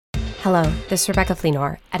Hello, this is Rebecca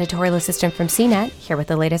Fleenor, editorial assistant from CNET, here with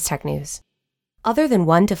the latest tech news. Other than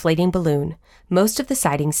one deflating balloon, most of the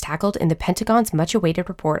sightings tackled in the Pentagon's much-awaited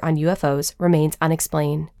report on UFOs remains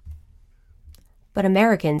unexplained. But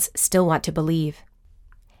Americans still want to believe.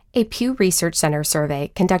 A Pew Research Center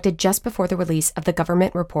survey conducted just before the release of the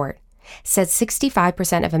government report says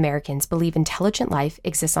 65% of Americans believe intelligent life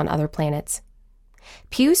exists on other planets.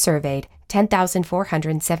 Pew surveyed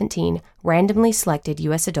 10,417 randomly selected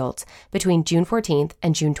U.S. adults between June 14th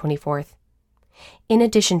and June 24th. In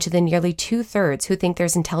addition to the nearly two-thirds who think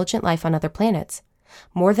there's intelligent life on other planets,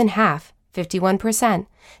 more than half, 51%,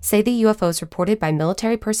 say the UFOs reported by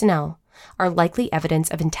military personnel are likely evidence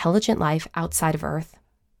of intelligent life outside of Earth.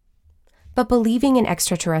 But believing in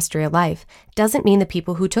extraterrestrial life doesn't mean the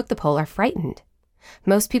people who took the poll are frightened.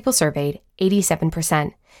 Most people surveyed,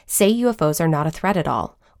 87%, say UFOs are not a threat at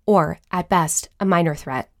all, or, at best, a minor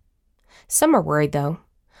threat. Some are worried, though.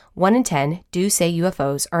 1 in 10 do say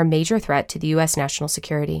UFOs are a major threat to the U.S. national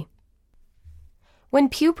security. When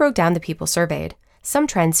Pew broke down the people surveyed, some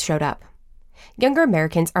trends showed up. Younger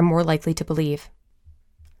Americans are more likely to believe.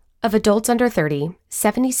 Of adults under 30,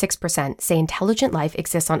 76% say intelligent life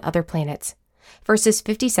exists on other planets, versus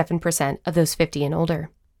 57% of those 50 and older.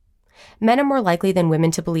 Men are more likely than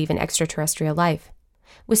women to believe in extraterrestrial life,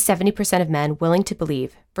 with 70% of men willing to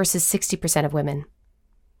believe versus 60% of women.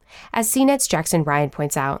 As CNET's Jackson Ryan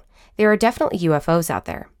points out, there are definitely UFOs out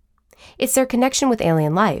there. It's their connection with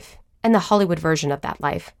alien life, and the Hollywood version of that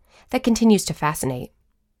life, that continues to fascinate.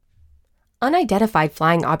 Unidentified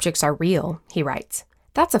flying objects are real, he writes.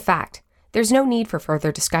 That's a fact. There's no need for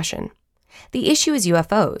further discussion. The issue is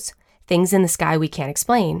UFOs, things in the sky we can't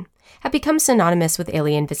explain, have become synonymous with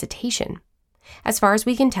alien visitation. As far as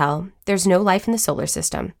we can tell, there's no life in the solar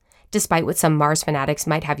system, despite what some Mars fanatics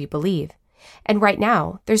might have you believe. And right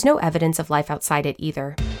now, there's no evidence of life outside it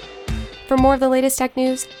either. For more of the latest tech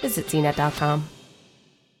news, visit CNET.com.